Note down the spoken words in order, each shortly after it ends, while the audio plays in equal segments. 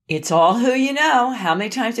It's all who you know. How many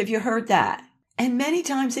times have you heard that? And many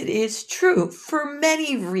times it is true for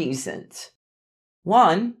many reasons.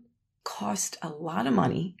 One, cost a lot of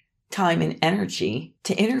money, time, and energy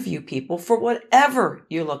to interview people for whatever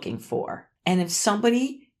you're looking for. And if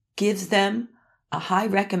somebody gives them a high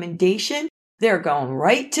recommendation, they're going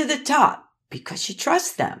right to the top because you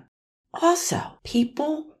trust them. Also,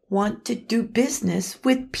 people want to do business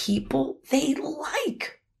with people they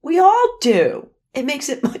like. We all do. It makes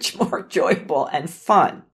it much more enjoyable and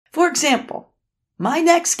fun. For example, my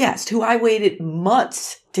next guest, who I waited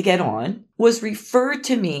months to get on, was referred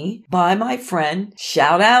to me by my friend,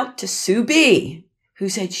 shout out to Sue B, who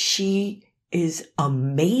said she is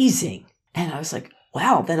amazing. And I was like,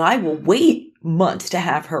 wow, then I will wait months to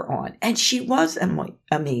have her on. And she was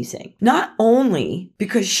amazing. Not only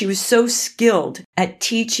because she was so skilled at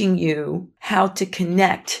teaching you how to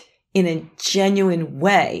connect in a genuine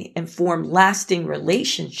way and form lasting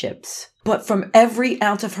relationships, but from every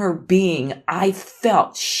ounce of her being, I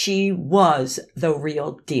felt she was the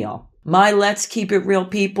real deal. My Let's Keep It Real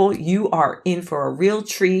people, you are in for a real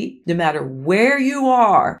treat no matter where you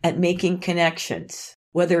are at making connections.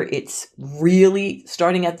 Whether it's really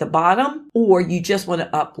starting at the bottom or you just want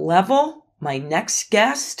to up level, my next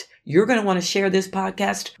guest, you're going to want to share this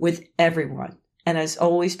podcast with everyone. And as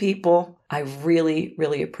always, people, I really,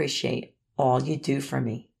 really appreciate all you do for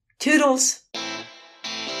me. Toodles!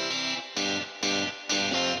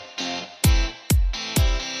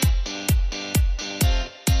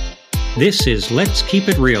 This is Let's Keep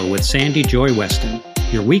It Real with Sandy Joy Weston,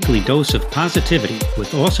 your weekly dose of positivity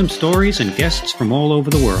with awesome stories and guests from all over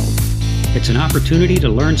the world. It's an opportunity to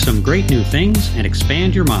learn some great new things and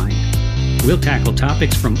expand your mind. We'll tackle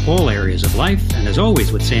topics from all areas of life, and as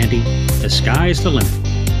always with Sandy, the sky's the limit.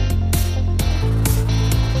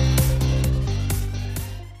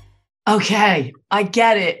 Okay, I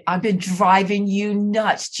get it. I've been driving you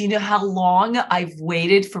nuts. Do you know how long I've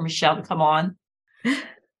waited for Michelle to come on?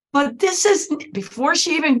 But this is, before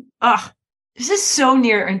she even, this is so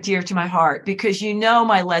near and dear to my heart because you know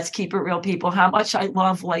my Let's Keep It Real people, how much I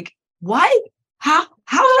love, like, what? How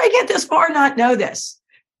did I get this far and not know this?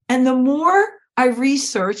 And the more I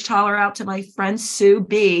researched, holler out to my friend Sue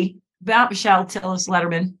B about Michelle Tillis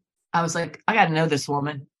Letterman, I was like, I got to know this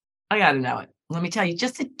woman. I got to know it. Let me tell you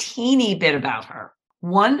just a teeny bit about her.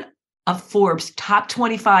 One of Forbes' top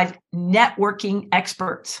 25 networking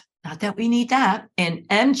experts. Not that we need that. And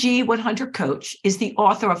MG 100 coach is the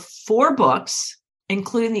author of 4 books,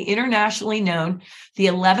 including the internationally known The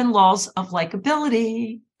 11 Laws of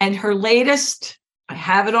Likeability. And her latest, I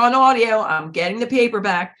have it on audio, I'm getting the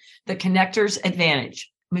paperback, The Connector's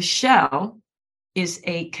Advantage. Michelle is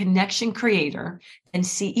a connection creator and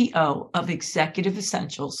CEO of Executive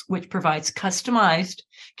Essentials, which provides customized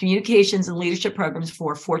communications and leadership programs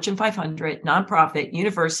for Fortune 500, nonprofit,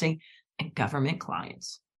 university, and government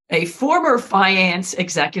clients. A former finance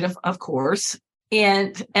executive, of course,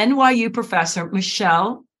 and NYU professor,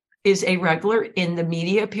 Michelle is a regular in the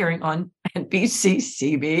media appearing on NBC,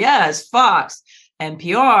 CBS, Fox,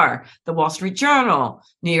 NPR, The Wall Street Journal,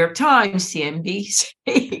 New York Times,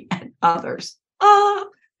 CNBC, and others.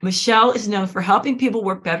 Michelle is known for helping people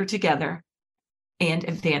work better together and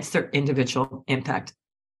advance their individual impact.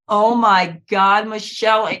 Oh my God,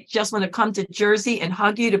 Michelle, I just want to come to Jersey and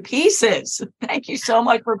hug you to pieces. Thank you so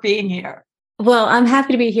much for being here. Well, I'm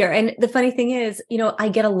happy to be here. And the funny thing is, I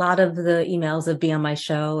get a lot of the emails of be on my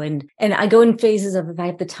show and I go in phases of if I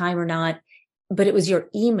have the time or not, but it was your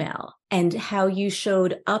email and how you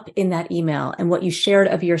showed up in that email and what you shared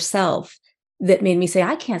of yourself that made me say,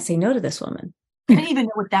 I can't say no to this woman. I didn't even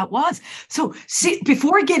know what that was. So see,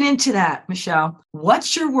 before I get into that, Michelle,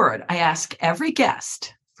 what's your word? I ask every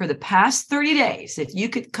guest for the past 30 days, if you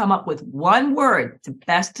could come up with one word to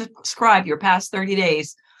best describe your past 30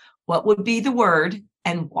 days, what would be the word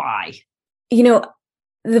and why?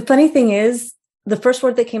 The funny thing is, the first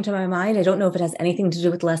word that came to my mind, I don't know if it has anything to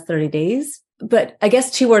do with the last 30 days, but I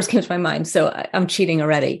guess 2 words came to my mind. So I'm cheating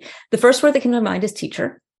already. The first word that came to my mind is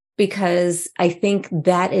teacher, because I think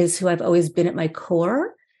that is who I've always been at my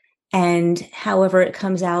core. And however it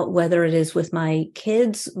comes out, whether it is with my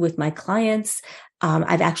kids, with my clients,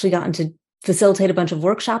 I've actually gotten to facilitate a bunch of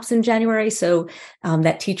workshops in January. So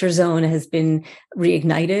that teacher zone has been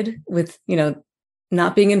reignited with,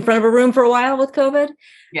 not being in front of a room for a while with COVID.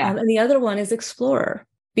 Yeah. And the other one is explorer,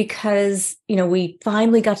 because, we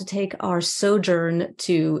finally got to take our sojourn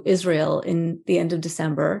to Israel in the end of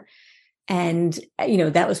December. And,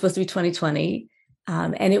 that was supposed to be 2020.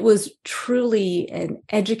 And it was truly an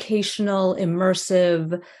educational,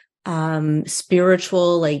 immersive,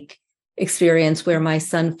 spiritual, experience where my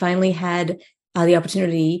son finally had the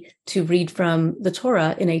opportunity to read from the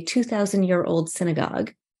Torah in a 2,000-year-old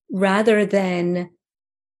synagogue rather than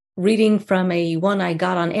reading from a one I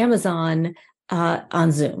got on Amazon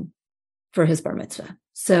on Zoom for his bar mitzvah.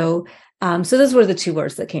 So those were the two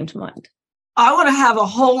words that came to mind. I want to have a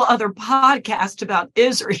whole other podcast about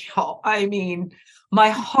Israel. I mean, my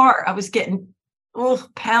heart, I was getting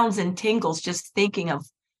pounds and tingles just thinking of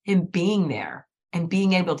him being there and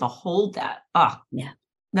being able to hold that. Yeah,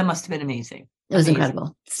 that must have been amazing. It was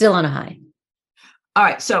incredible. Still on a high. All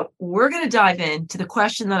right. So we're going to dive into the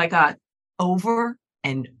question that I got over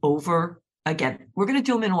and over again. We're going to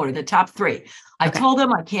do them in order, the top three. I told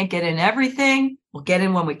them I can't get in everything. We'll get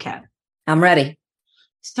in when we can. I'm ready.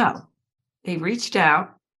 So they reached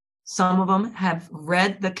out. Some of them have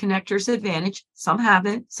read The Connector's Advantage. Some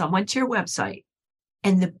haven't. Some went to your website.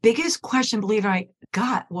 And the biggest question, believe it or not, I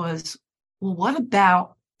got was, well, what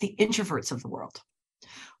about the introverts of the world?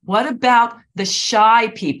 What about the shy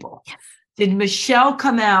people? Yes. Did Michelle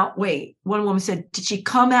come out? Wait, one woman said, did she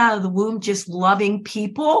come out of the womb just loving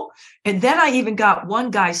people? And then I even got one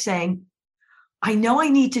guy saying, I know I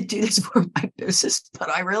need to do this for my business, but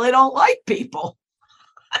I really don't like people.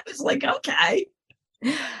 I was like, okay.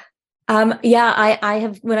 Yeah, I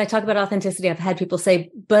have, when I talk about authenticity, I've had people say,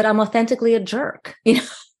 but I'm authentically a jerk,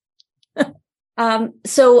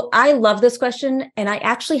 So I love this question. And I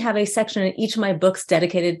actually have a section in each of my books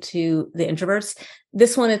dedicated to the introverts.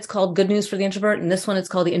 This one, it's called Good News for the Introvert. And this one, it's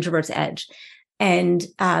called The Introvert's Edge. And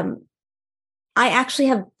I actually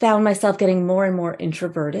have found myself getting more and more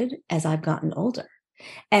introverted as I've gotten older.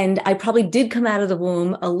 And I probably did come out of the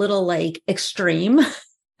womb a little like extreme.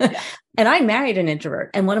 And I married an introvert.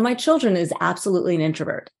 And one of my children is absolutely an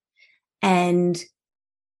introvert. And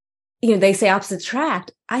they say opposites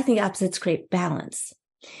attract. I think opposites create balance.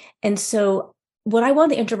 And so what I want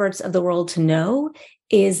the introverts of the world to know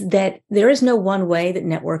is that there is no one way that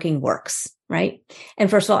networking works, right? And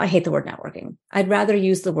first of all, I hate the word networking. I'd rather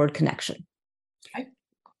use the word connection. Okay.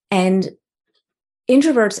 And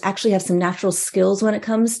introverts actually have some natural skills when it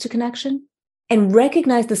comes to connection, and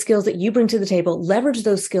recognize the skills that you bring to the table, leverage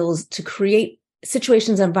those skills to create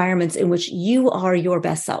situations, environments in which you are your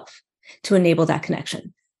best self to enable that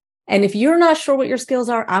connection. And if you're not sure what your skills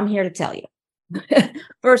are, I'm here to tell you.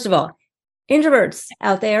 First of all, introverts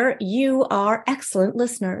out there, you are excellent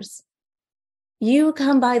listeners. You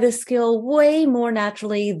come by this skill way more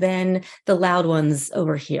naturally than the loud ones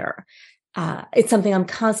over here. It's something I'm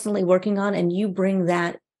constantly working on, and you bring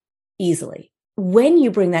that easily. When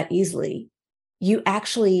you bring that easily, you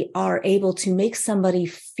actually are able to make somebody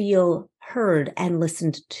feel heard and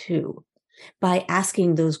listened to by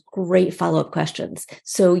asking those great follow-up questions.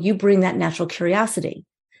 So you bring that natural curiosity,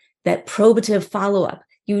 that probative follow-up.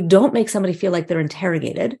 You don't make somebody feel like they're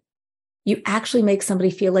interrogated. You actually make somebody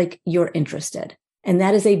feel like you're interested. And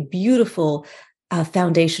that is a beautiful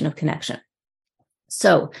foundation of connection.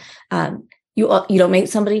 So you don't make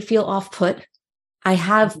somebody feel off-put. I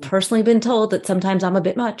have personally been told that sometimes I'm a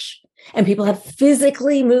bit much, and people have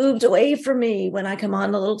physically moved away from me when I come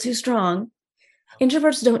on a little too strong.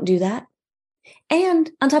 Introverts don't do that.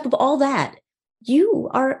 And on top of all that, you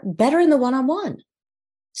are better in the one-on-one.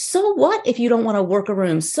 So what if you don't want to work a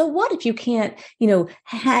room? So what if you can't,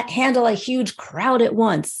 handle a huge crowd at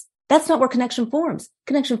once? That's not where connection forms.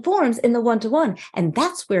 Connection forms in the one-to-one. And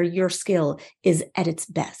that's where your skill is at its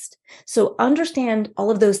best. So understand all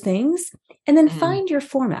of those things and then find your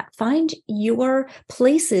format. Find your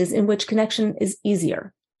places in which connection is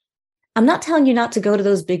easier. I'm not telling you not to go to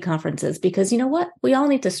those big conferences, because you know what? We all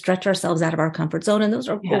need to stretch ourselves out of our comfort zone, and those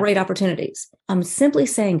are great opportunities. I'm simply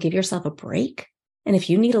saying give yourself a break. And if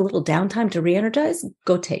you need a little downtime to re-energize,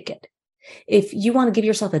 go take it. If you want to give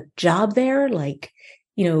yourself a job there, like,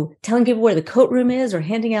 telling people where the coat room is or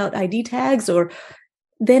handing out ID tags, or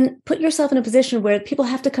then put yourself in a position where people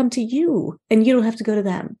have to come to you and you don't have to go to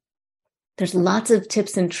them. There's lots of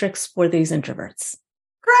tips and tricks for these introverts.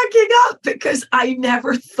 Cracking up, because I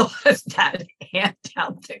never thought of that, hand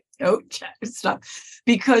out the coat check stuff,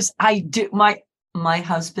 because I do, my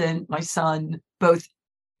husband, my son, both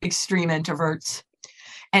extreme introverts.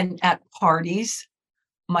 And at parties,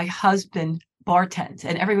 my husband bartends,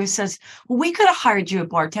 and everyone says, well, we could have hired you a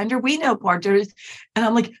bartender. We know bartenders. And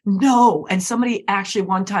I'm like, no. And somebody actually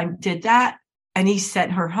one time did that, and he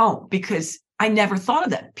sent her home, because I never thought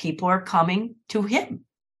of that. People are coming to him.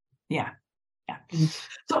 Yeah.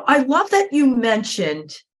 So I love that you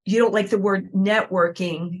mentioned you don't like the word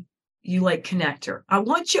networking. You like connector.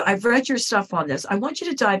 I've read your stuff on this. I want you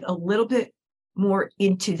to dive a little bit more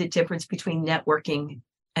into the difference between networking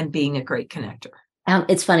and being a great connector.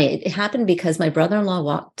 It's funny. It happened because my brother-in-law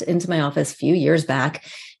walked into my office a few years back,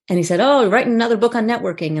 And he said, oh, you're writing another book on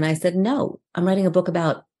networking. And I said, no, I'm writing a book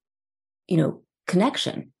about,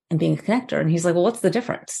 connection and being a connector. And he's like, well, what's the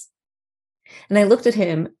difference? And I looked at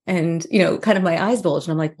him and, kind of my eyes bulged.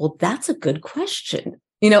 And I'm like, well, that's a good question.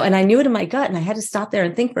 And I knew it in my gut, and I had to stop there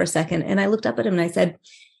and think for a second. And I looked up at him and I said,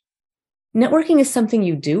 networking is something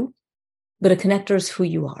you do, but a connector is who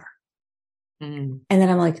you are. And then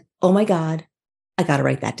I'm like, oh my God, I got to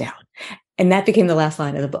write that down. And that became the last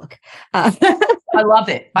line of the book. I love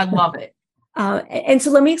it. I love it. And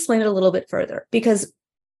so let me explain it a little bit further, because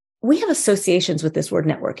we have associations with this word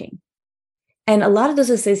networking. And a lot of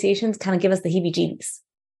those associations kind of give us the heebie-jeebies,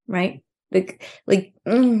 right? It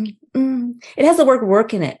has the word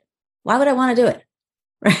work in it. Why would I want to do it?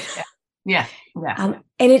 Right. Yeah.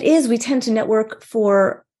 And we tend to network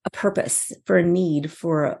for a purpose, for a need,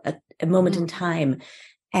 for a moment in time.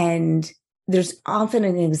 And there's often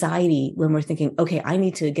an anxiety when we're thinking, okay, I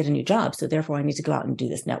need to get a new job, so therefore I need to go out and do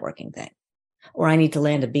this networking thing, or I need to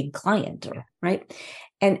land a big client, right?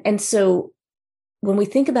 And so when we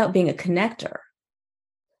think about being a connector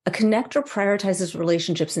prioritizes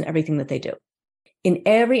relationships in everything that they do. In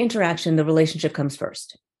every interaction, the relationship comes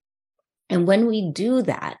first. And when we do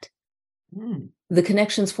that, the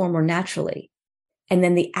connections form more naturally. And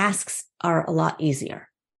then the asks are a lot easier.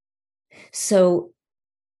 So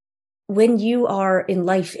when you are in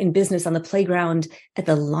life, in business, on the playground, at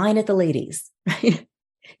the line at the ladies, right?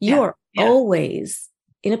 You are always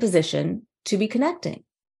in a position to be connecting.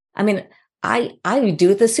 I mean, I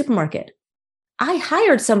do at the supermarket. I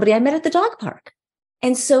hired somebody I met at the dog park.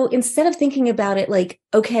 And so instead of thinking about it like,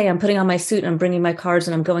 okay, I'm putting on my suit and I'm bringing my cards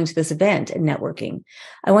and I'm going to this event and networking,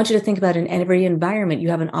 I want you to think about in every environment, you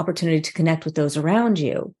have an opportunity to connect with those around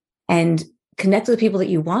you and connect with the people that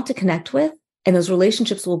you want to connect with. And those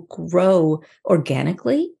relationships will grow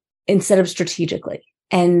organically instead of strategically.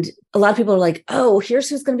 And a lot of people are like, oh, here's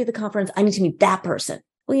who's going to be the conference. I need to meet that person.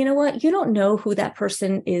 Well, you know what? You don't know who that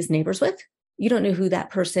person is neighbors with. You don't know who that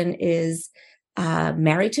person is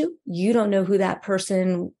married to. You don't know who that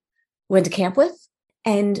person went to camp with.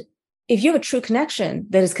 And if you have a true connection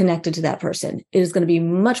that is connected to that person, it is going to be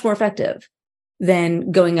much more effective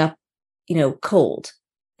than going up, cold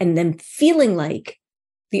and then feeling like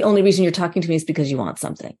the only reason you're talking to me is because you want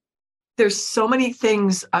something. There's so many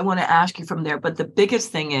things I want to ask you from there, but the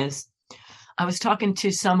biggest thing is I was talking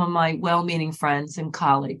to some of my well-meaning friends and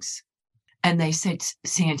colleagues, and they said,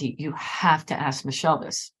 Sandy, you have to ask Michelle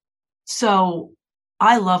this. So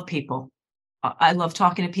I love people. I love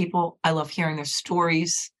talking to people. I love hearing their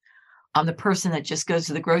stories. I'm the person that just goes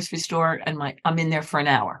to the grocery store and I'm in there for an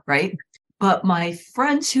hour, right? But my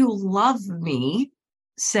friends who love me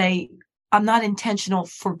say I'm not intentional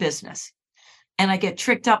for business. And I get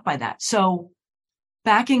tricked up by that. So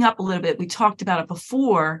backing up a little bit, we talked about it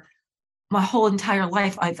before. My whole entire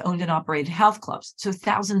life, I've owned and operated health clubs. So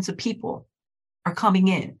thousands of people are coming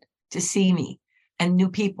in to see me and new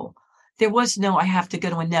people. There was no, I have to go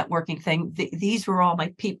to a networking thing. These were all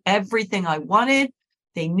my people, everything I wanted.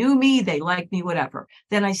 They knew me, they liked me, whatever.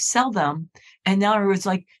 Then I sell them. And now it was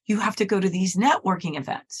like, you have to go to these networking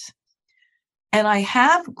events. And I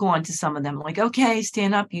have gone to some of them like, okay,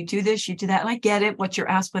 stand up, you do this, you do that. And I get it, what's your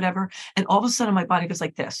ask, whatever. And all of a sudden my body goes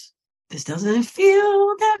like this. This doesn't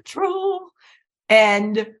feel natural.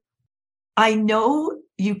 And I know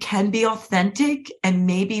you can be authentic and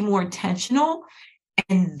maybe more intentional.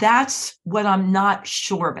 And that's what I'm not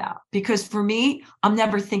sure about. Because for me, I'm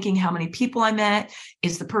never thinking how many people I met.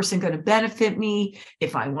 Is the person going to benefit me?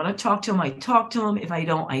 If I want to talk to them, I talk to them. If I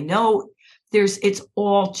don't, I know. It's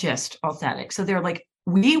all just authentic. So they're like,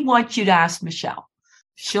 we want you to ask Michelle.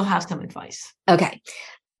 She'll have some advice. Okay.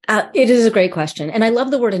 It is a great question. And I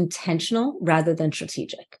love the word intentional rather than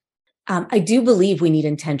strategic. I do believe we need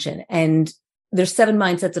intention. And there's 7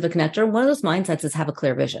 mindsets of a connector. One of those mindsets is have a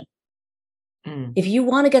clear vision. If you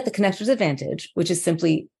want to get the connector's advantage, which is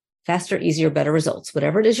simply faster, easier, better results,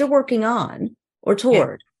 whatever it is you're working on or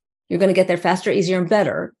toward, you're going to get there faster, easier, and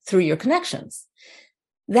better through your connections.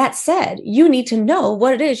 That said, you need to know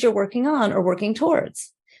what it is you're working on or working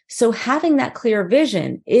towards. So having that clear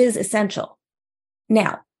vision is essential.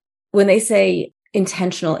 Now, when they say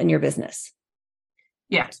intentional in your business,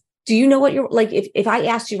 do you know what you're like? If I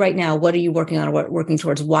asked you right now, what are you working on or what working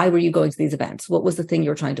towards? Why were you going to these events? What was the thing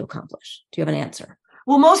you were trying to accomplish? Do you have an answer?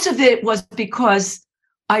 Well, most of it was because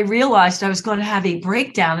I realized I was going to have a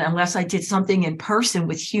breakdown unless I did something in person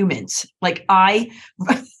with humans. Like I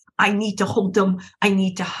need to hold them. I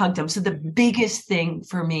need to hug them. So the biggest thing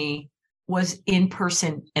for me was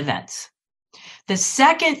in-person events. The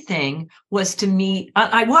second thing was to meet,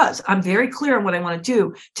 I'm very clear on what I want to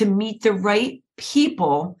do, to meet the right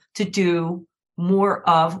people to do more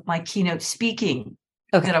of my keynote speaking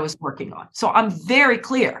that I was working on. So I'm very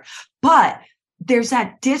clear, but there's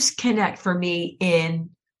that disconnect for me in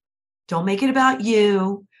don't make it about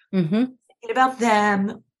you, make it about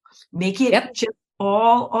them, make it just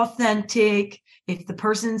all authentic. If the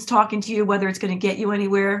person's talking to you, whether it's going to get you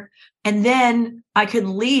anywhere, and then I could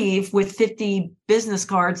leave with 50 business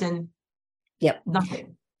cards and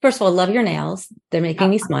nothing. First of all, love your nails. They're making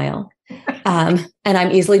me smile. And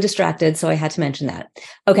I'm easily distracted. So I had to mention that.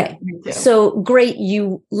 Okay. So great.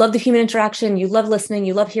 You love the human interaction. You love listening.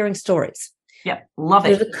 You love hearing stories. Yep. Love it.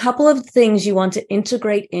 There's a couple of things you want to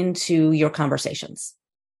integrate into your conversations,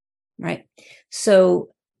 right? So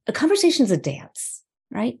a conversation is a dance,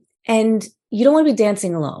 right? And you don't want to be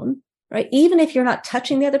dancing alone, right? Even if you're not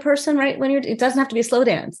touching the other person, right? It doesn't have to be a slow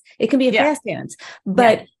dance. It can be a fast dance,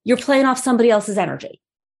 but you're playing off somebody else's energy.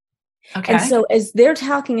 Okay. And so as they're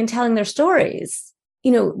talking and telling their stories,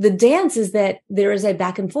 the dance is that there is a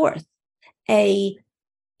back and forth, and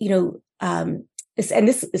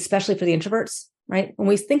this, especially for the introverts, right? When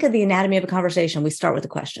we think of the anatomy of a conversation, we start with a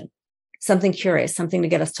question, something curious, something to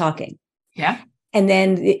get us talking. Yeah. And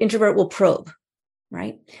then the introvert will probe,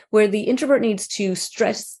 right? Where the introvert needs to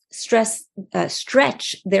stretch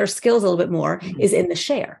their skills a little bit more is in the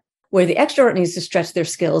share. Where the extrovert needs to stretch their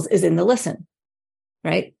skills is in the listen,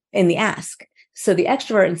 right? In the ask. So the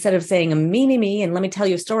extrovert, instead of saying me, and let me tell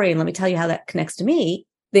you a story and let me tell you how that connects to me,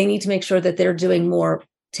 they need to make sure that they're doing more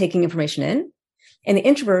taking information in. And the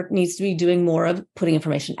introvert needs to be doing more of putting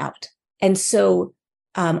information out. And so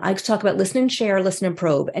I talk about listen and share, listen and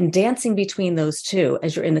probe, and dancing between those two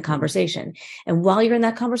as you're in the conversation. And while you're in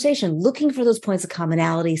that conversation, looking for those points of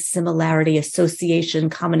commonality, similarity, association,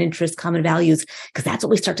 common interests, common values, because that's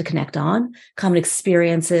what we start to connect on, common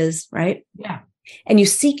experiences, right? Yeah. And you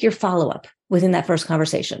seek your follow-up within that first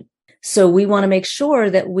conversation. So we want to make sure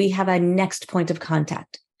that we have a next point of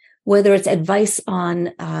contact, whether it's advice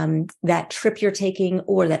on that trip you're taking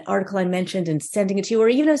or that article I mentioned and sending it to you, or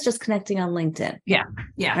even if it's just connecting on LinkedIn. Yeah.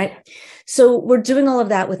 Yeah. Right. So we're doing all of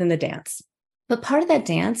that within the dance. But part of that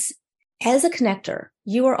dance, as a connector,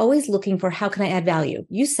 you are always looking for how can I add value?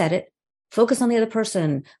 You said it. Focus on the other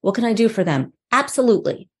person. What can I do for them?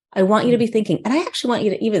 Absolutely. I want you to be thinking, and I actually want you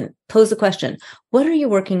to even pose the question, what are you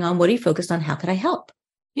working on? What are you focused on? How can I help?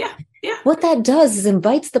 Yeah. Yeah. What that does is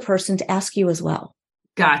invites the person to ask you as well.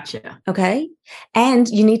 Gotcha. Okay. And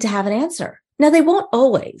you need to have an answer. Now, they won't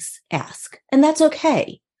always ask, and that's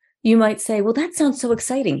okay. You might say, well, that sounds so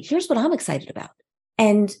exciting. Here's what I'm excited about.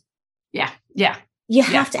 And you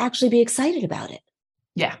have to actually be excited about it.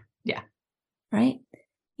 Yeah. Yeah. Right.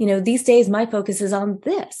 These days, my focus is on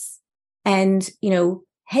this. And,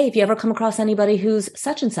 hey, if you ever come across anybody who's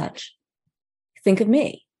such and such, think of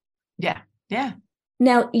me. Yeah. Yeah.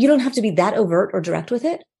 Now, you don't have to be that overt or direct with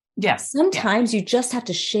it. Yes. Sometimes you just have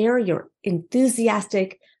to share your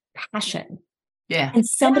enthusiastic passion. Yeah. And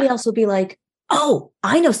somebody else will be like, oh,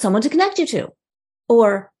 I know someone to connect you to.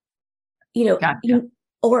 Or, Gotcha.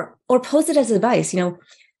 or pose it as advice,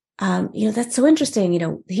 that's so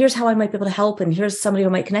interesting. Here's how I might be able to help. And here's somebody who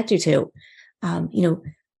I might connect you to.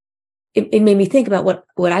 It made me think about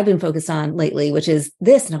what I've been focused on lately, which is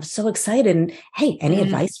this. And I'm so excited. And hey, any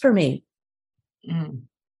advice for me?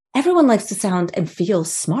 Everyone likes to sound and feel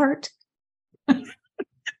smart.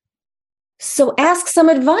 So ask some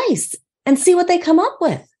advice and see what they come up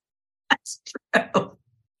with. That's true.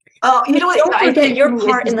 Oh, you know what? Don't forget your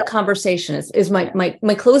part in the conversation is my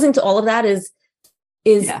closing to all of that is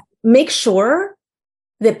make sure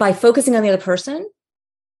that by focusing on the other person,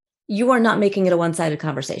 you are not making it a one-sided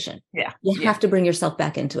conversation. Yeah. You have to bring yourself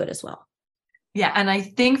back into it as well. Yeah. And I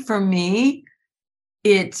think for me,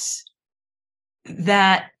 it's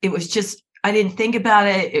that it was just, I didn't think about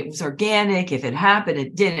it. It was organic. If it happened,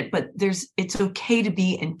 it didn't. But it's okay to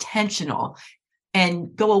be intentional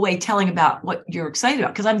and go away telling about what you're excited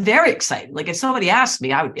about. Because I'm very excited. Like if somebody asked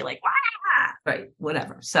me, I would be like, wow, right,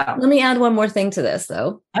 whatever. So let me add one more thing to this,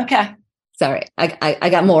 though. Okay. Sorry, I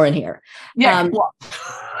got more in here. Yeah.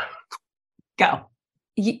 Go.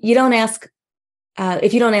 You don't ask.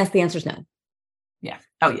 If you don't ask, the answer's no. Yeah.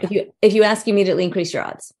 Oh, yeah. If you ask, you immediately increase your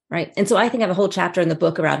odds, right? And so I think I have a whole chapter in the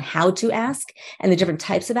book around how to ask and the different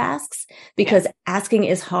types of asks, because asking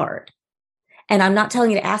is hard. And I'm not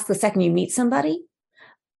telling you to ask the second you meet somebody,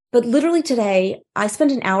 but literally today, I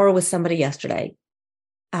spent an hour with somebody yesterday.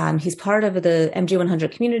 He's part of the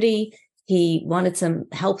MG100 community. He wanted some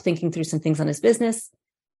help thinking through some things on his business.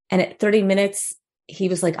 And at 30 minutes, he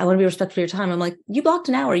was like, I want to be respectful of your time. I'm like, you blocked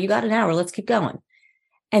an hour. You got an hour. Let's keep going.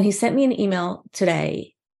 And he sent me an email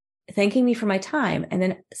today, thanking me for my time and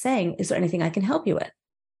then saying, is there anything I can help you with?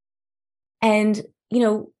 And,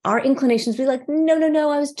 our inclinations be like, no,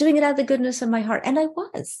 I was doing it out of the goodness of my heart. And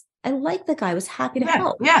I liked the guy. I was happy to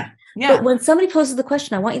help. Yeah. But when somebody poses the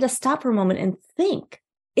question, I want you to stop for a moment and think,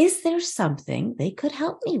 is there something they could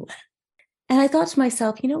help me with? And I thought to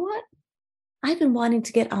myself, you know what? I've been wanting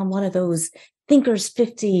to get on one of those Thinkers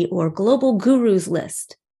 50 or Global Gurus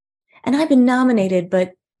list. And I've been nominated,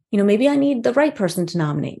 but, maybe I need the right person to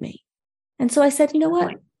nominate me. And so I said, you know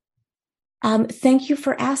what? Thank you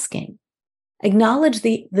for asking. Acknowledge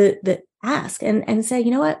the ask and say,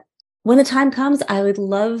 you know what? When the time comes, I would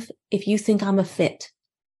love if you think I'm a fit.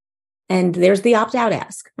 And there's the opt-out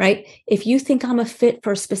ask, right? If you think I'm a fit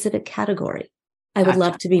for a specific category, I would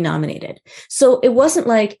love to be nominated. So it wasn't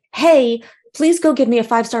like, hey, please go give me a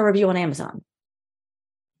 5-star review on Amazon.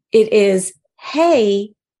 It is,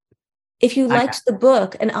 hey, if you liked the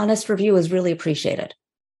book, an honest review is really appreciated.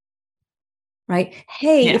 Right?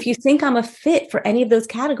 Hey, if you think I'm a fit for any of those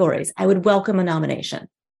categories, I would welcome a nomination.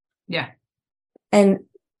 Yeah. And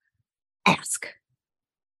ask.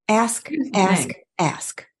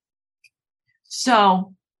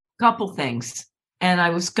 So, couple things. And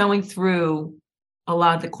I was going through a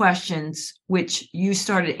lot of the questions which you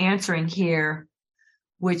started answering here,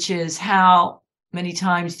 which is how many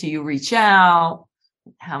times do you reach out?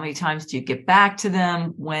 How many times do you get back to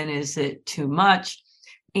them? When is it too much?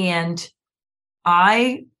 And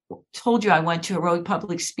I told you I went to Heroic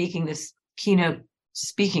Public Speaking, this keynote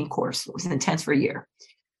speaking course. It was intense for a year.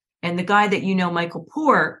 And the guy that Michael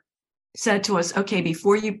Port, said to us, okay,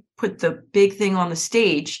 before you put the big thing on the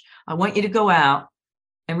stage, I want you to go out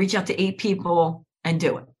and reach out to 8 people and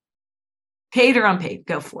do it. Paid or unpaid,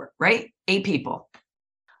 go for it, right? 8 people.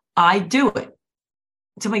 I do it.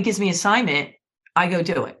 Somebody gives me an assignment, I go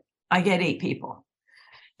do it. I get 8 people.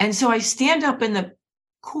 And so I stand up in the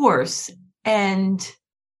course and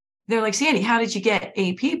they're like, Sandy, how did you get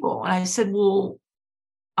 8 people? And I said, well,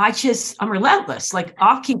 I'm relentless. Like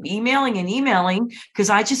I'll keep emailing because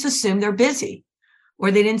I just assume they're busy or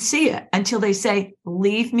they didn't see it until they say,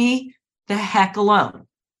 leave me the heck alone,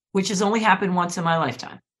 which has only happened once in my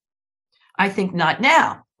lifetime. I think not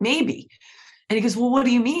now, maybe. And he goes, well, what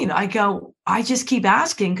do you mean? I go, I just keep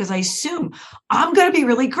asking because I assume I'm going to be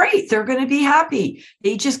really great. They're going to be happy.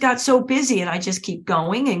 They just got so busy and I just keep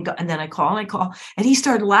going. And then I call. And he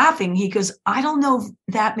started laughing. He goes, I don't know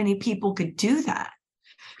if that many people could do that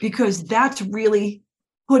because that's really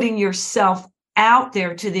putting yourself out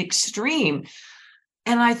there to the extreme.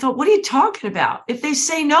 And I thought, what are you talking about? If they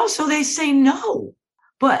say no, so they say no.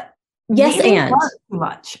 But yes, and too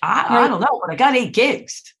much. I don't know, but I got 8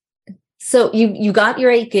 gigs. So you got your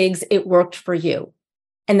 8 gigs. It worked for you.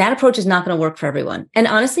 And that approach is not going to work for everyone. And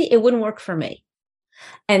honestly, it wouldn't work for me.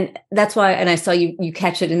 And that's why, and I saw you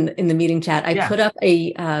catch it in the meeting chat. I put up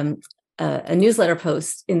a newsletter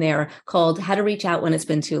post in there called How to Reach Out When It's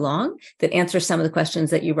Been Too Long that answers some of the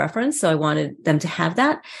questions that you referenced. So I wanted them to have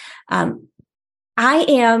that. I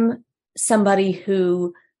am somebody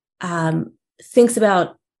who thinks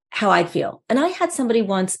about how I'd feel. And I had somebody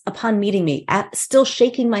once, upon meeting me, still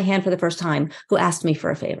shaking my hand for the first time, who asked me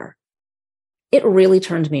for a favor. It really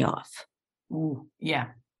turned me off. Ooh, yeah.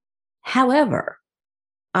 However,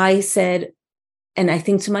 I said, and I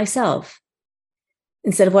think to myself,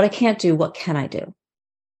 instead of what I can't do, what can I do?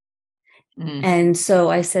 Mm. And so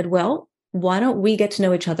I said, well, why don't we get to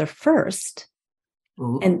know each other first?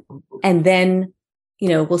 Ooh. And then,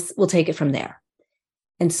 we'll take it from there.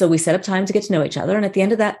 And so we set up time to get to know each other. And at the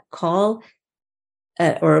end of that call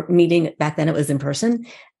or meeting, back then it was in person,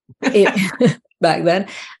 back then,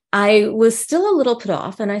 I was still a little put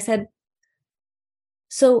off. And I said,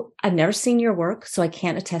 so I've never seen your work, so I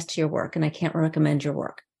can't attest to your work and I can't recommend your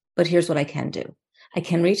work. But here's what I can do. I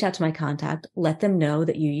can reach out to my contact, let them know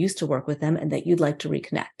that you used to work with them and that you'd like to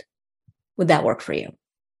reconnect. Would that work for you?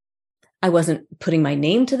 I wasn't putting my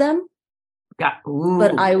name to them,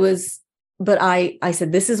 but I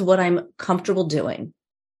said, this is what I'm comfortable doing.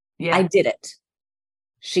 Yeah. I did it.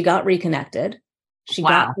 She got reconnected. She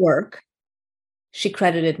got work. She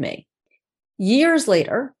credited me. Years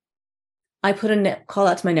later, I put a call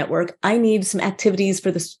out to my network. I need some activities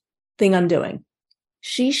for this thing I'm doing.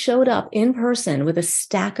 She showed up in person with a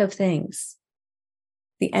stack of things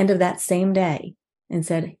the end of that same day and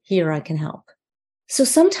said, here, I can help. So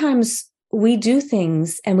sometimes we do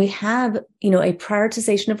things and we have, a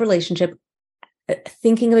prioritization of relationship,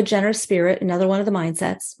 thinking of a generous spirit, another one of the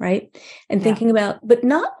mindsets, right? And thinking about, but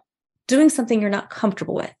not doing something you're not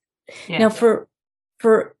comfortable with. Yeah. Now for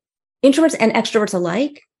introverts and extroverts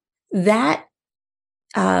alike, that,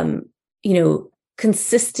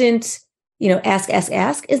 consistent,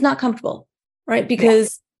 ask is not comfortable, right?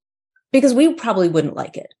 Because we probably wouldn't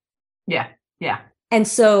like it. Yeah. Yeah. And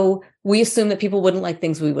so we assume that people wouldn't like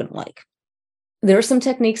things we wouldn't like. There are some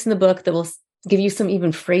techniques in the book that will give you some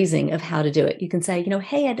even phrasing of how to do it. You can say,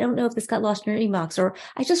 hey, I don't know if this got lost in your inbox, or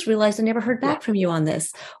I just realized I never heard back from you on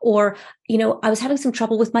this. Or, I was having some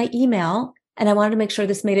trouble with my email and I wanted to make sure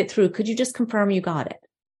this made it through. Could you just confirm you got it?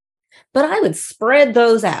 But I would spread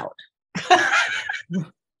those out.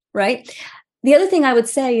 Right? The other thing I would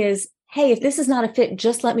say is, hey, if this is not a fit,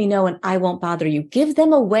 just let me know and I won't bother you. Give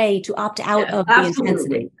them a way to opt out of the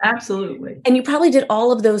intensity. Absolutely. And you probably did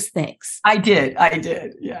all of those things. I did.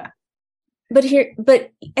 Yeah. But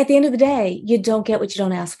at the end of the day, you don't get what you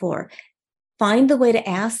don't ask for. Find the way to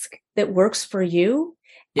ask that works for you.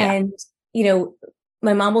 Yeah. And,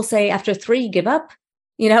 my mom will say after 3, you give up,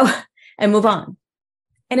 and move on.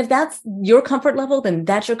 And if that's your comfort level, then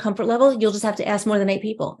that's your comfort level. You'll just have to ask more than 8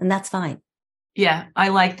 people, and that's fine. Yeah, I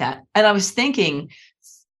like that. And I was thinking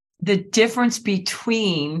the difference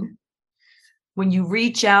between when you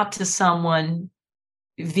reach out to someone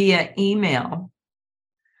via email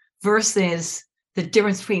versus the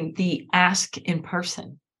difference between the ask in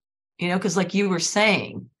person, because like you were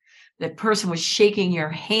saying, that person was shaking your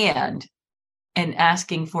hand and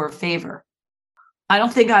asking for a favor. I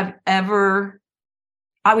don't think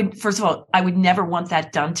first of all, I would never want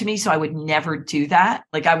that done to me. So I would never do that.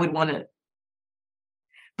 Like I would want to,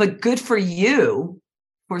 but good for you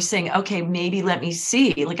for saying, okay, maybe let me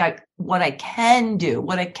see what I can do,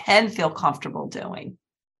 what I can feel comfortable doing.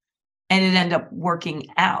 And it ended up working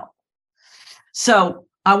out. So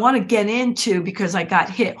I want to get into, because I got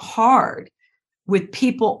hit hard with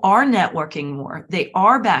people are networking more. They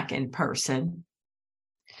are back in person.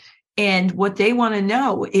 And what they want to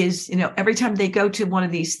know is, every time they go to one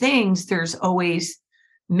of these things, there's always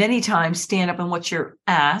many times stand up and what's your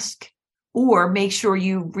ask, or make sure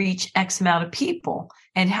you reach X amount of people.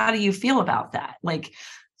 And how do you feel about that? Like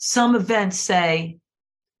some events say,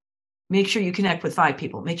 make sure you connect with 5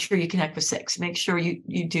 people, make sure you connect with 6, make sure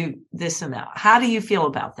you do this and that. How do you feel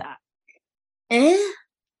about that?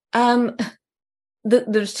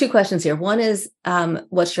 There's 2 questions here. One is,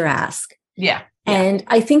 what's your ask? Yeah. And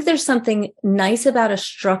I think there's something nice about a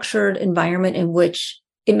structured environment in which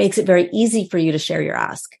it makes it very easy for you to share your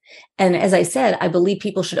ask. And as I said, I believe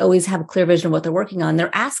people should always have a clear vision of what they're working on. Their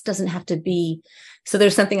ask doesn't have to be, so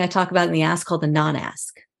there's something I talk about in the ask called the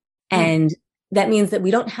non-ask. And that means that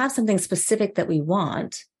we don't have something specific that we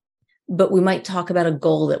want, but we might talk about a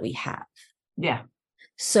goal that we have. Yeah.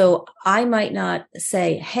 So I might not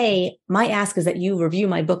say, hey, my ask is that you review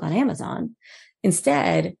my book on Amazon.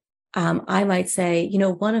 Instead, I might say,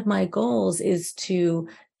 one of my goals is to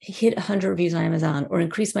hit 100 reviews on Amazon, or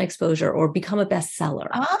increase my exposure, or become a bestseller.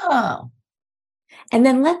 Oh. And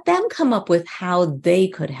then let them come up with how they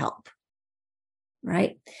could help.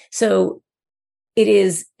 Right? So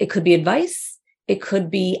it could be advice, it could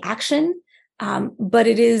be action, but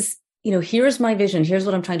it is, here's my vision, here's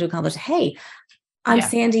what I'm trying to accomplish. Hey, I'm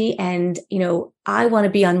Sandy, and, I want to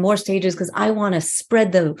be on more stages because I want to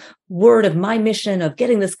spread the word of my mission of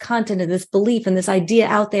getting this content and this belief and this idea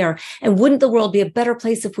out there. And wouldn't the world be a better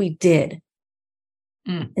place if we did?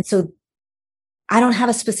 And so I don't have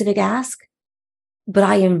a specific ask, but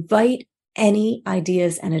I invite any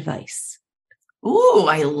ideas and advice. Ooh,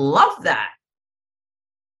 I love that.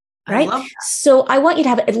 Right? I love that. So I want you to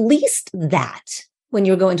have at least that when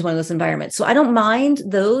you go into one of those environments. So I don't mind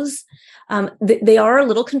those. They are a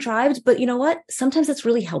little contrived, but you know what? Sometimes it's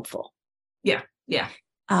really helpful. Yeah. Yeah.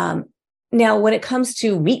 Now, when it comes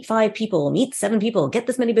to meet 5 people, meet 7 people, get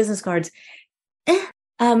this many business cards.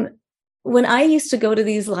 When I used to go to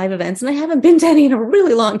these live events, and I haven't been to any in a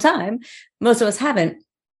really long time, most of us haven't.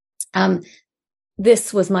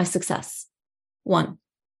 This was my success. One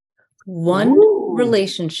Ooh.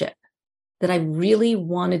 Relationship that I really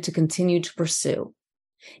wanted to continue to pursue.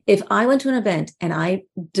 If I went to an event and I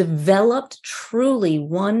developed truly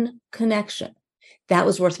one connection, that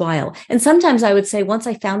was worthwhile. And sometimes I would say, once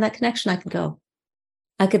I found that connection, I could go.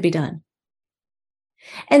 I could be done.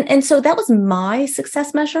 And so that was my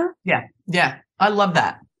success measure. Yeah. Yeah. I love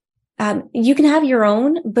that. You can have your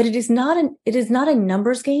own, but it is not a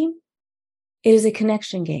numbers game. It is a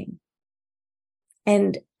connection game.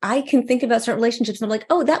 And I can think about certain relationships and I'm like,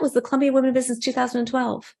 oh, that was the Columbia Women in Business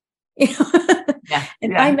 2012. Yeah,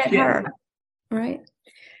 and I met her. Right.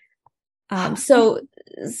 So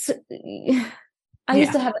I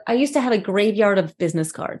used to have a graveyard of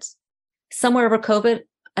business cards. Somewhere over COVID,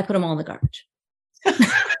 I put them all in the garbage.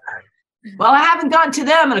 Well, I haven't gotten to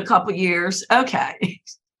them in a couple of years. Okay.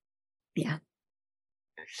 Yeah.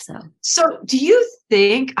 So do you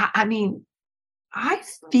think, I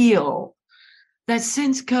feel that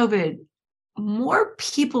since COVID, more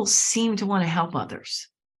people seem to want to help others.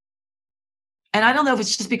 And I don't know if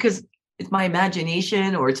it's just because it's my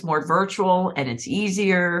imagination or it's more virtual and it's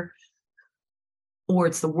easier or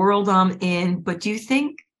it's the world I'm in. But do you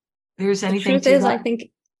think there's anything The truth to is, that?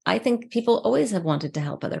 I think people always have wanted to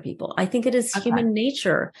help other people. I think it is human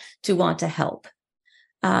nature to want to help.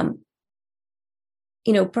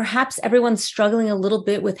 Perhaps everyone's struggling a little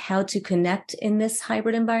bit with how to connect in this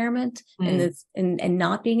hybrid environment and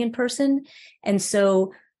not being in person. And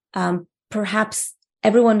so perhaps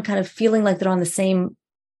everyone kind of feeling like they're on the same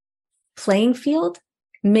playing field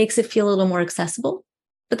makes it feel a little more accessible.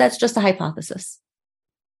 But that's just a hypothesis.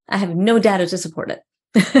 I have no data to support it.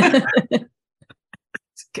 That's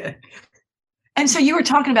good. And so you were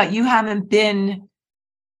talking about you haven't been,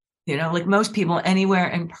 like most people, anywhere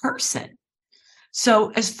in person.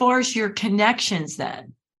 So as far as your connections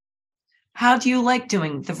then, how do you like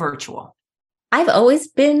doing the virtual? I've always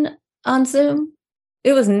been on Zoom.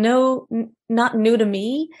 It was not new to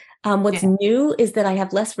me. What's new is that I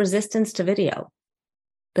have less resistance to video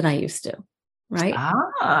than I used to, right?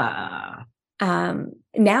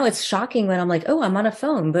 Now it's shocking when I'm like, oh, I'm on a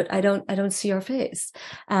phone, but I don't see your face.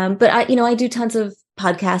 But I do tons of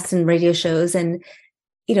podcasts and radio shows, and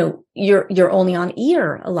you're only on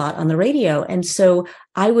ear a lot on the radio. And so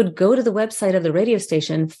I would go to the website of the radio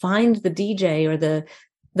station, find the DJ or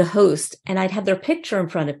the host, and I'd have their picture in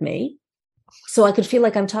front of me so I could feel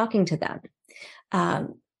like I'm talking to them.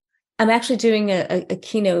 I'm actually doing a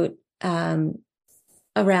keynote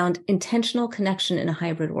around intentional connection in a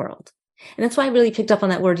hybrid world. And that's why I really picked up on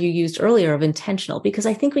that word you used earlier of intentional, because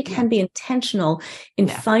I think we can be intentional in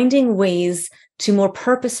finding ways to more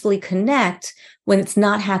purposefully connect when it's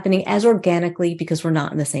not happening as organically because we're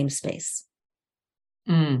not in the same space.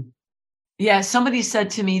 Yeah, somebody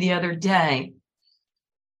said to me the other day,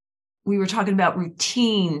 we were talking about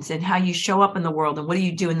routines and how you show up in the world and what do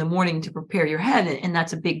you do in the morning to prepare your head. And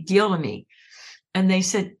that's a big deal to me. And they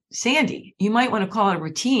said, Sandy, you might want to call it a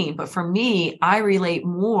routine, but for me, I relate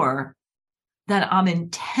more that I'm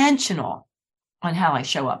intentional on how I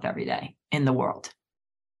show up every day in the world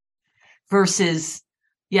versus,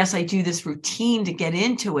 yes, I do this routine to get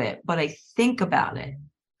into it, but I think about it.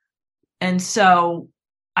 And so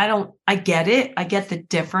I get it. I get the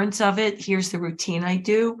difference of it. Here's the routine I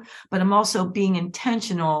do, but I'm also being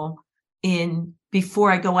intentional in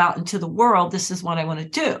before I go out into the world, this is what I want to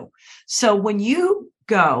do. So when you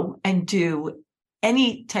go and do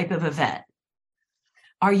any type of event,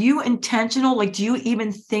 are you intentional? Like, do you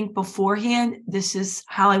even think beforehand, this is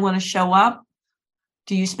how I want to show up?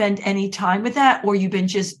 Do you spend any time with that? Or you've been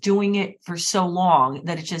just doing it for so long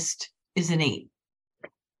that it just is innate?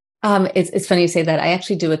 It's funny you say that. I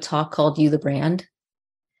actually do a talk called You the Brand,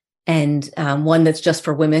 and one that's just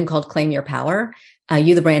for women called Claim Your Power.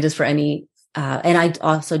 You the Brand is for any, and I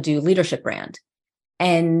also do Leadership Brand.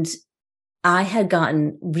 And I had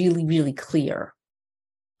gotten really, really clear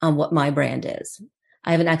on what my brand is.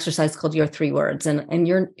 I have an exercise called Your 3 Words. And in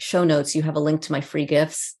your show notes, you have a link to my free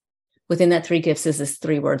gifts. Within that 3 gifts is this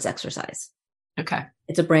 3 words exercise. Okay.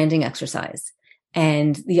 It's a branding exercise.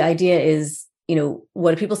 And the idea is,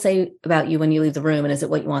 what do people say about you when you leave the room? And is it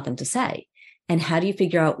what you want them to say? And how do you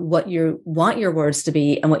figure out what you want your words to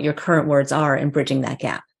be and what your current words are and bridging that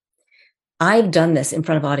gap? I've done this in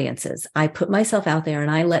front of audiences. I put myself out there and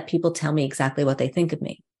I let people tell me exactly what they think of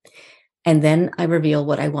me. And then I reveal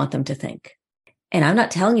what I want them to think. And I'm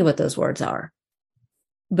not telling you what those words are,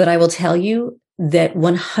 but I will tell you that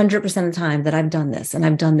 100% of the time that I've done this, and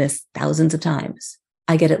I've done this thousands of times,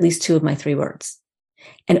 I get at least 2 of my 3 words.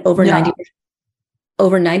 And over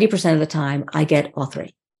 90% of the time, I get all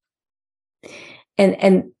 3.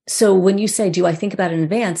 And so when you say, do I think about it in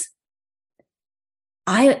advance?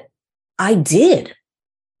 I did,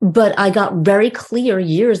 but I got very clear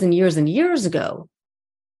years and years and years ago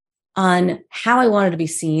on how I wanted to be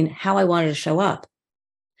seen, how I wanted to show up.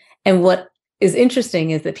 And what is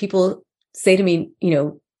interesting is that people say to me,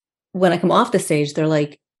 when I come off the stage, they're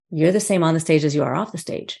like, you're the same on the stage as you are off the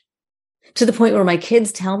stage. To the point where my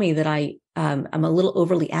kids tell me that I'm a little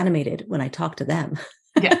overly animated when I talk to them.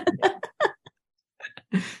 Yeah.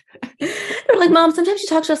 They're like, Mom, sometimes you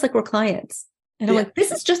talk to us like we're clients. And I'm like,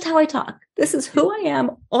 this is just how I talk. This is who I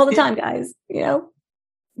am all the time, guys,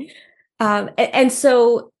 And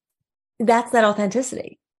so that's that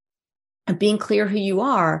authenticity of being clear who you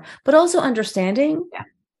are, but also understanding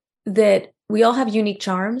that we all have unique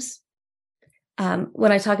charms.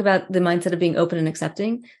 When I talk about the mindset of being open and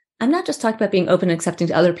accepting, I'm not just talking about being open and accepting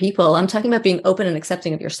to other people. I'm talking about being open and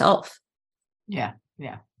accepting of yourself. Yeah.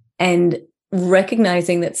 Yeah. And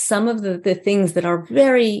recognizing that some of the things that are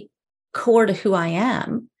very core to who I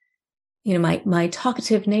am my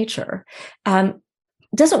talkative nature,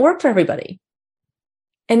 doesn't work for everybody.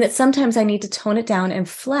 And that sometimes I need to tone it down and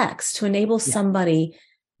flex to enable somebody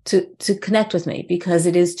to connect with me because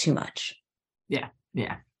it is too much. Yeah.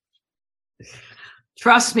 Yeah.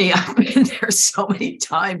 Trust me, I've been there so many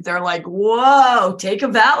times. They're like, whoa, take a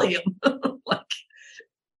Valium.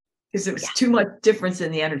 Because it was too much difference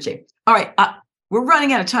in the energy. All right. We're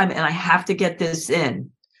running out of time and I have to get this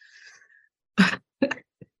in.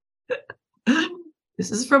 This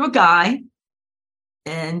is from a guy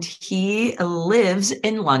and he lives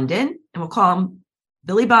in London and we'll call him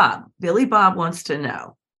Billy Bob. Billy Bob wants to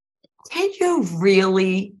know, can you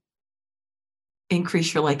really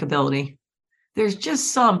increase your likability? There's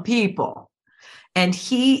just some people, and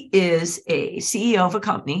he is a CEO of a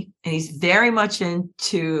company, and he's very much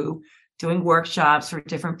into doing workshops for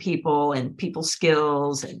different people and people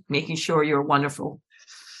skills and making sure you're a wonderful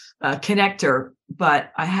connector.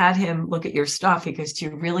 But I had him look at your stuff because do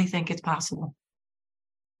you really think it's possible?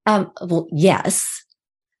 Well, yes,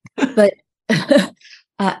 but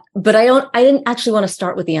but I didn't actually want to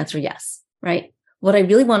start with the answer yes, right? What I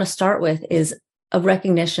really want to start with is a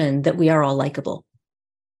recognition that we are all likable.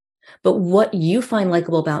 But what you find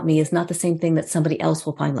likable about me is not the same thing that somebody else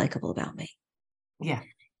will find likable about me. Yeah.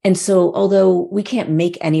 And so, although we can't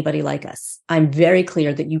make anybody like us, I'm very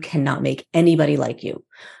clear that you cannot make anybody like you.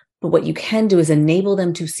 But what you can do is enable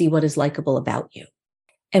them to see what is likable about you.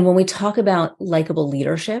 And when we talk about likable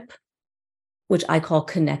leadership, which I call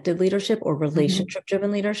connected leadership or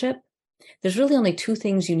relationship-driven leadership, there's really only two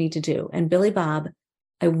things you need to do. And Billy Bob,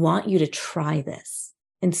 I want you to try this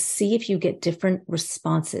and see if you get different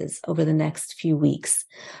responses over the next few weeks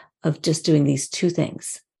of just doing these two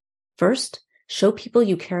things. First, show people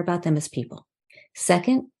you care about them as people.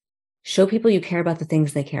 Second, show people you care about the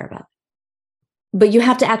things they care about. But you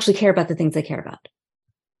have to actually care about the things they care about.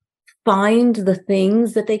 Find the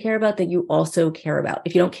things that they care about that you also care about.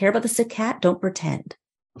 If you don't care about the sick cat, don't pretend.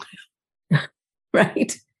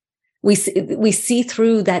 Right? We see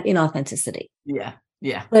through that inauthenticity. Yeah.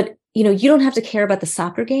 Yeah. But, you don't have to care about the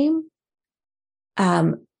soccer game.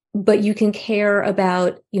 But you can care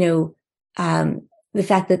about, the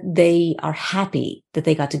fact that they are happy that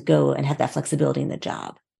they got to go and have that flexibility in the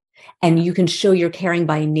job. And you can show you're caring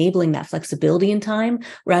by enabling that flexibility in time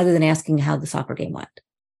rather than asking how the soccer game went.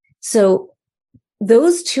 So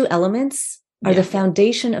those two elements are the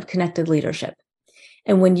foundation of connected leadership.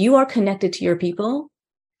 And when you are connected to your people,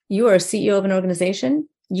 you are a CEO of an organization,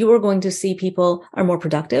 you are going to see people are more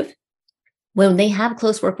productive. When they have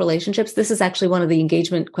close work relationships, this is actually one of the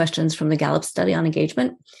engagement questions from the Gallup study on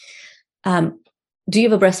engagement. Do you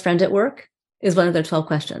have a best friend at work? Is one of their 12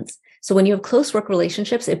 questions. So when you have close work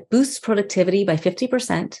relationships, it boosts productivity by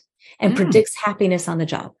 50% and predicts happiness on the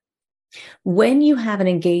job. When you have an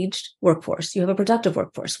engaged workforce, you have a productive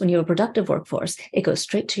workforce. When you have a productive workforce, it goes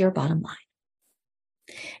straight to your bottom line.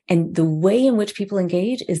 And the way in which people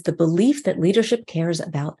engage is the belief that leadership cares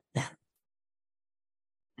about them.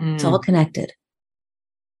 It's all connected.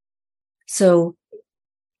 So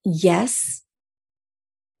yes,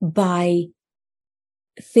 by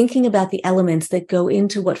thinking about the elements that go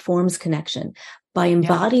into what forms connection, by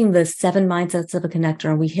embodying the 7 mindsets of a connector,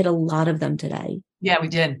 and we hit a lot of them today. Yeah, we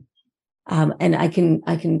did. And I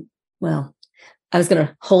can, well, I was going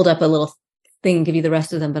to hold up a little thing and give you the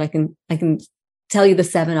rest of them, but I can tell you the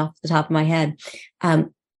 7 off the top of my head.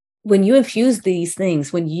 When you infuse these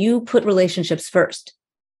things, when you put relationships first,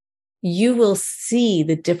 you will see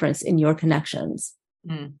the difference in your connections.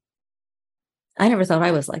 I never thought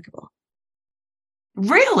I was likable.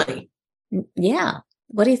 Really? Yeah.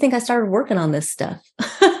 What do you think I started working on this stuff?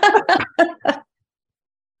 I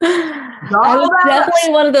was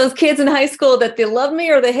definitely one of those kids in high school that they loved me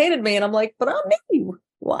or they hated me. And I'm like, but I'm me.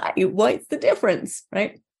 Why? What's the difference?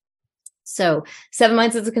 Right? So 7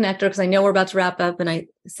 mindsets of connector, because I know we're about to wrap up and I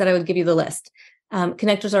said I would give you the list.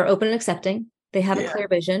 Connectors are open and accepting. They have a clear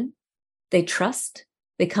vision. They trust.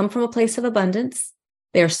 They come from a place of abundance.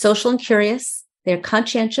 They are social and curious. They are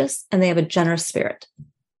conscientious and they have a generous spirit.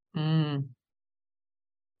 I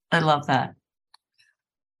love that.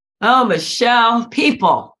 Oh, Michelle,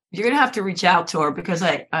 people, you're going to have to reach out to her because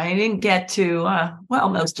I didn't get to,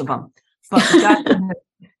 most of them, but we got to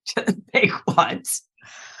the big ones.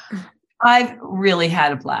 I've really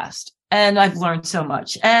had a blast and I've learned so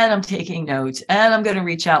much and I'm taking notes and I'm going to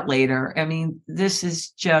reach out later. I mean, this is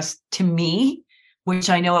just to me, which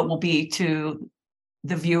I know it will be to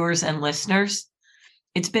the viewers and listeners.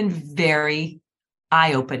 It's been very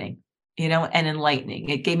eye-opening, and enlightening.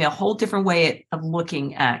 It gave me a whole different way of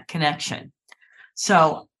looking at connection.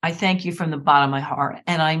 So I thank you from the bottom of my heart.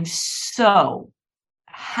 And I'm so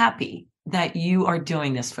happy that you are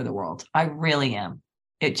doing this for the world. I really am.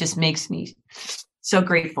 It just makes me so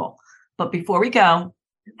grateful. But before we go,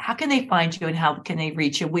 how can they find you and how can they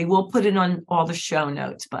reach you? We will put it on all the show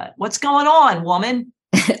notes, but what's going on, woman?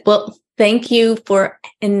 Well, thank you for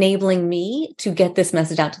enabling me to get this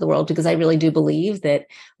message out to the world, because I really do believe that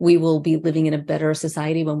we will be living in a better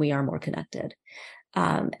society when we are more connected.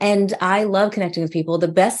 And I love connecting with people. The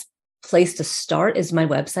best place to start is my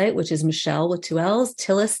website, which is Michelle with 2 L's,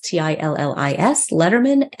 Tillis, Tillis,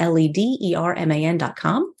 Lederman,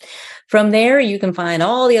 LEDERMAN.com. From there, you can find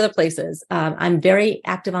all the other places. I'm very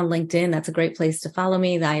active on LinkedIn. That's a great place to follow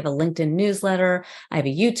me. I have a LinkedIn newsletter. I have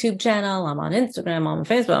a YouTube channel. I'm on Instagram, I'm on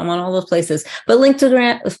Facebook. I'm on all those places. But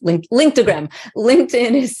LinkedIn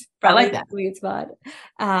is probably the sweet spot,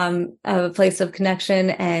 a place of connection.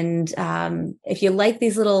 And if you like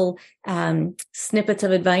these little snippets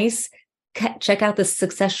of advice, check out the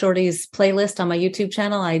Success Shorties playlist on my YouTube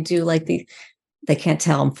channel. I do like they can't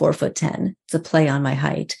tell I'm 4'10". It's a play on my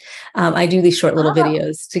height. I do these short little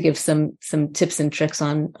videos to give some tips and tricks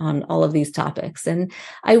on all of these topics. And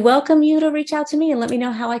I welcome you to reach out to me and let me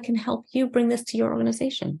know how I can help you bring this to your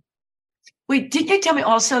organization. Wait, didn't you tell me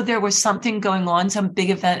also there was something going on, some big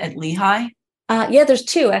event at Lehigh? Yeah, there's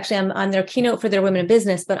two. Actually, I'm their keynote for their women in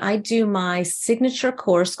business, but I do my signature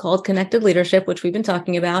course called Connected Leadership, which we've been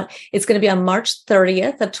talking about. It's going to be on March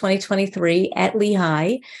 30th of 2023 at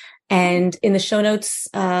Lehigh. And in the show notes,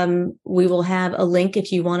 we will have a link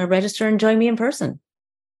if you want to register and join me in person.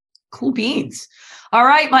 Cool beans. All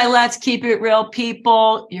right, my Let's Keep It Real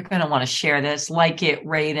people. You're going to want to share this, like it,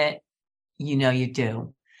 rate it. You know you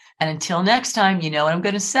do. And until next time, you know what I'm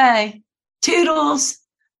going to say. Toodles.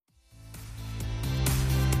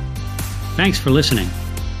 Thanks for listening.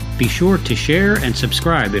 Be sure to share and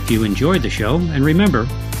subscribe if you enjoyed the show. And remember,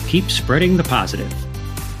 keep spreading the positive.